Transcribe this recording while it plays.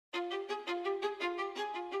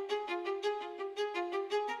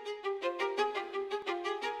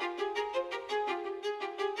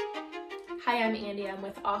Hi, I'm Andi. I'm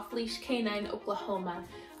with Off Leash Canine Oklahoma.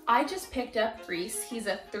 I just picked up Reese. He's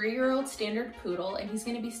a 3-year-old standard poodle, and he's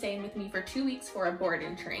going to be staying with me for 2 weeks for a board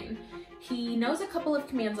and train. He knows a couple of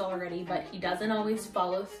commands already, but he doesn't always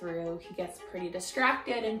follow through. He gets pretty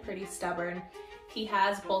distracted and pretty stubborn. He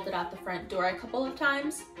has bolted out the front door a couple of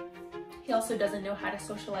times. He also doesn't know how to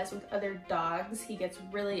socialize with other dogs. He gets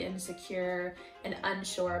really insecure and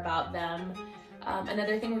unsure about them.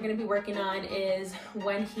 Another thing we're going to be working on is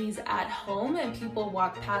when he's at home and people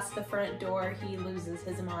walk past the front door, he loses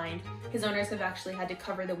his mind. His owners have actually had to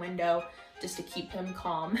cover the window just to keep him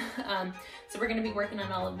calm. So we're going to be working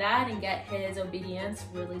on all of that and get his obedience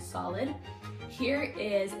really solid. Here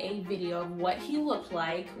is a video of what he looked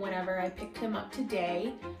like whenever I picked him up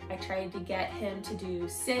today. I tried to get him to do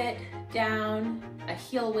sit, down, a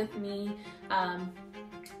heel with me.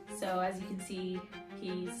 So as you can see,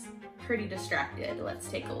 he's pretty distracted. Let's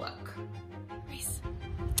take a look. Reese.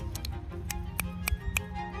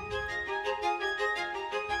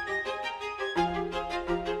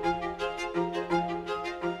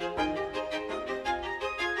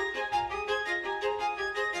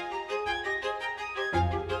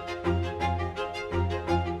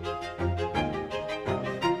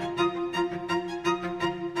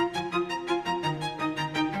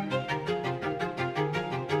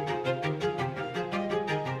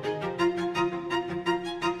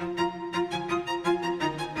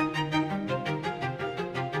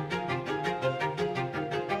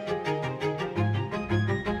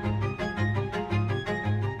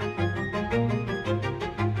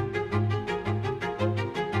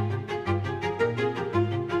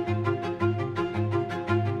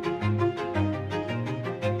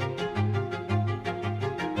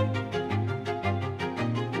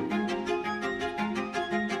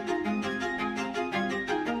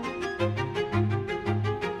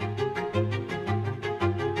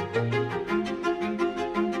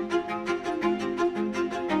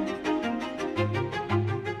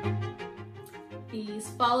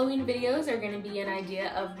 Following videos are going to be an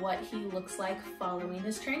idea of what he looks like following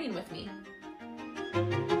his training with me.